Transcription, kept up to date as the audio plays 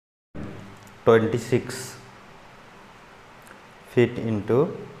26 feet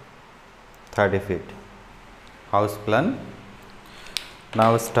into 30 feet. House plan.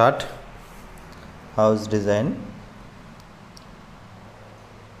 Now start house design.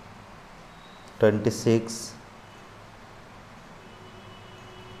 26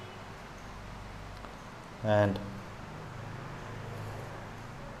 and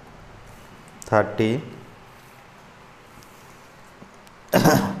 30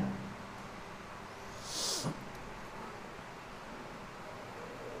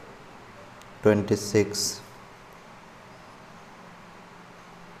 26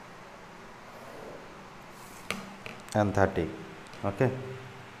 and 30. Okay,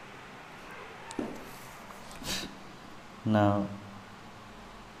 now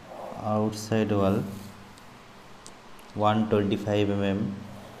outside wall 125 mm.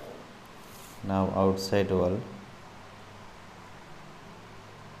 Now outside wall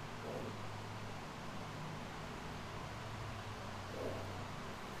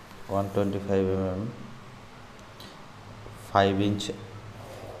 125 mm, 5-inch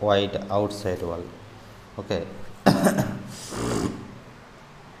wide outside wall. Okay.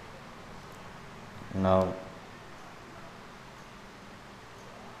 Now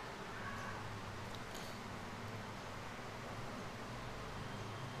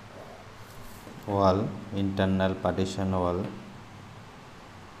wall, internal partition wall,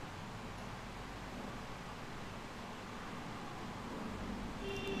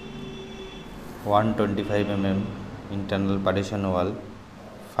 one 25 mm internal partition wall,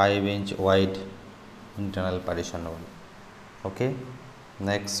 5-inch wide internal partition wall. Okay,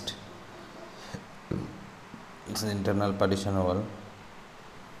 next it's internal partition wall.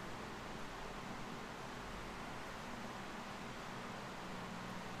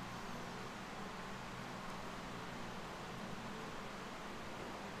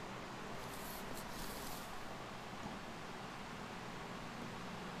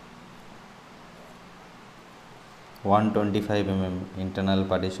 One 25 mm internal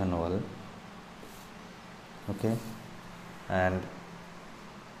partition wall. Okay, and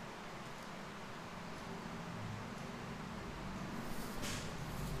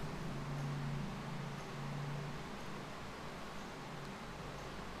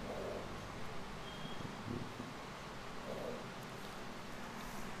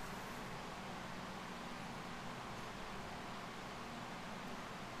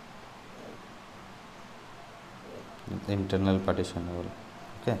internal partition wall.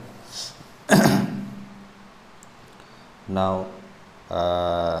 Okay. Now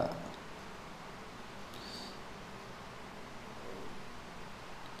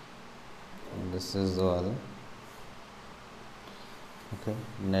this is wall. Okay,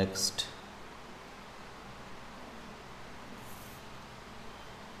 next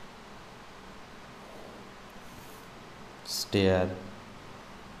stair,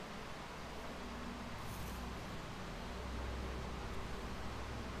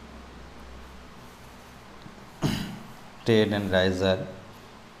 tread and riser,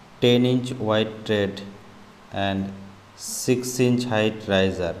 10-inch wide tread and 6-inch height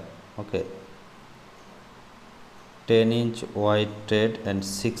riser. Okay, 10-inch wide tread and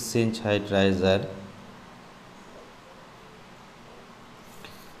 6-inch height riser,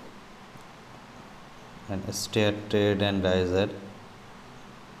 and a stair, tread and riser.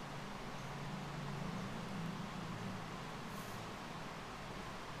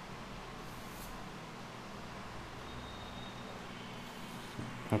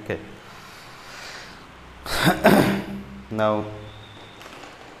 Okay. Now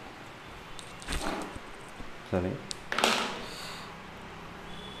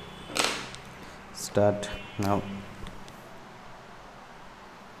start now.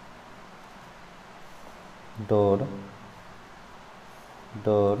 Door,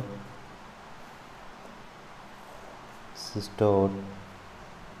 this is door,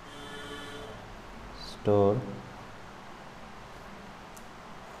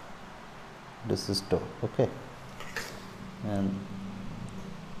 this is door. Okay, and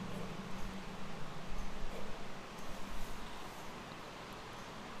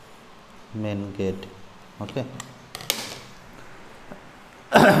main gate. Okay.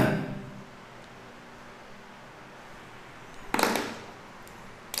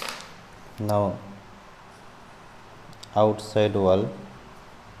 Now outside wall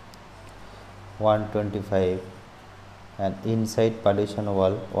 125 and inside partition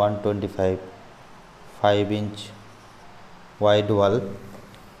wall 125, 5-inch wide wall.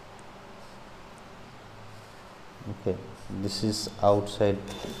 Okay, this is outside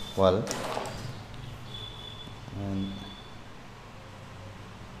wall, and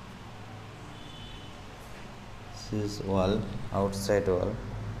is wall, outside wall,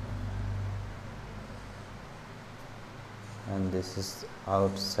 and this is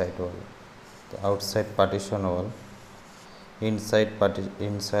outside wall, the outside partition wall. Inside partition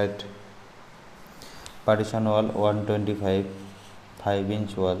wall 125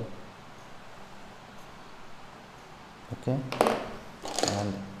 5-inch wall. Okay,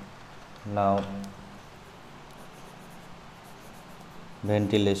 and now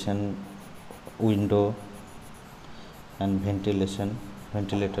ventilation window and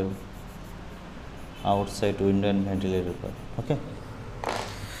ventilator, outside window and ventilator part. Okay,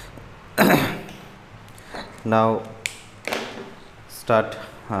 now start.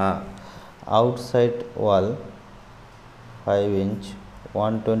 Outside wall 5-inch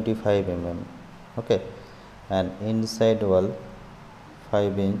 125 mm. Okay, and inside wall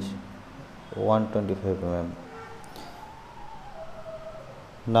 5-inch 125 mm.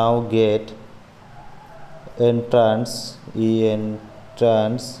 Now get entrance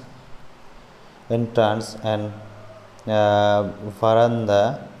and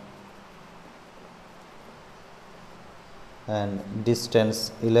veranda and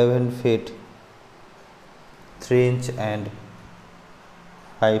distance 11 feet 3 inch and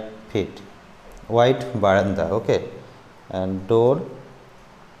 5 feet wide veranda. Okay, and door.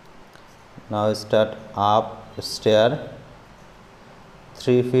 Now start up stair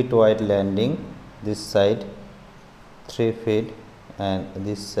 3 feet wide landing, this side 3 feet and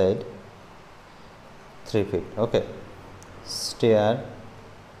this side 3 feet. Okay, stair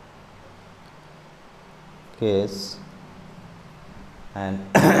case and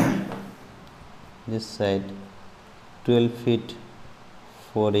this side 12 feet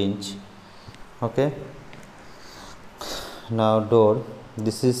 4 inch. Okay, now door.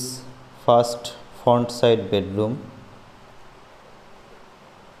 This is first front side bedroom,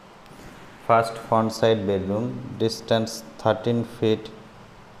 distance 13 feet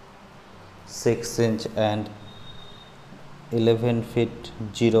 6 inch and 11 feet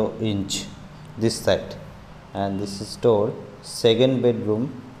 0 inch this side, and this is door. Second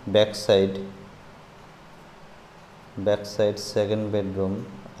bedroom, backside second bedroom,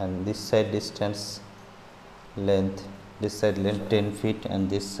 and this side distance length, this side length 10 feet and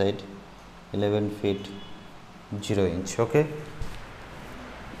this side 11 feet 0 inch. Okay,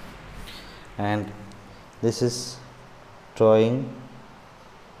 and this is drawing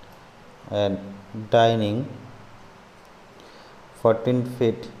and dining 14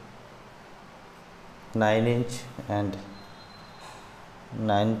 feet 9 inch and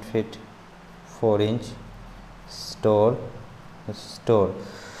 9 feet 4 inch. Store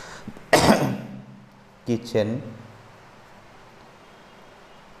kitchen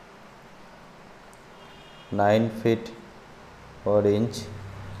 9 feet 4 inch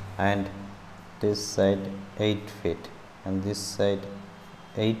and this side 8 feet and this side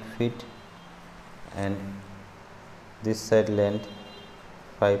 8 feet and this side length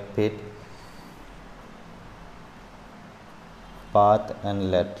 5 feet. Bath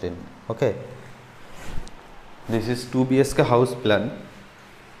and latrine. Okay, this is 2 BHK house plan.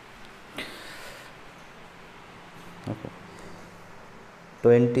 Okay,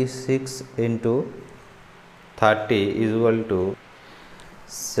 26 into 30 is equal to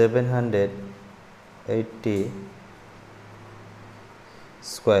 780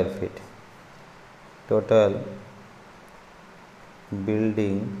 square feet. Total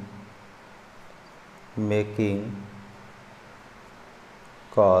building making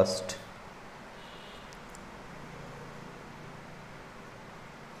cost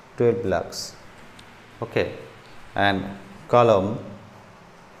 12 lakhs. Okay, and column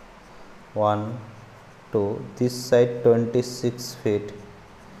 1 2, this side 26 feet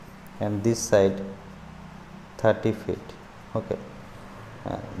and this side 30 feet. Okay,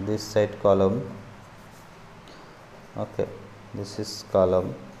 this side column. Okay, this is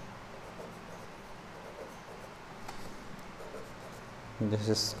column, this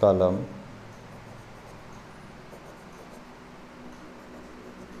is column.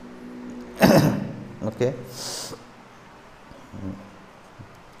 Okay,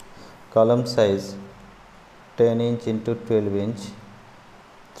 column size 10 inch into 12 inch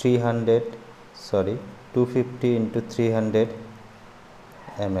 250 into 300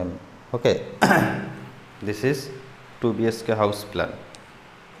 mm. Okay, this is 2 BHK house plan.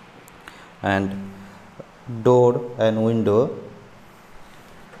 And door and window.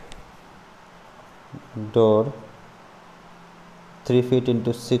 Door 3 feet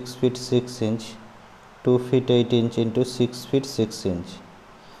into 6 feet 6 inch, 2 feet 8 inch into 6 feet 6 inch.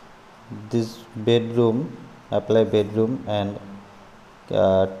 This bedroom, apply bedroom and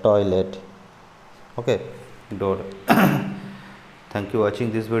toilet. Okay, door. Thank you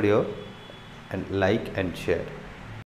watching this video, and like and share.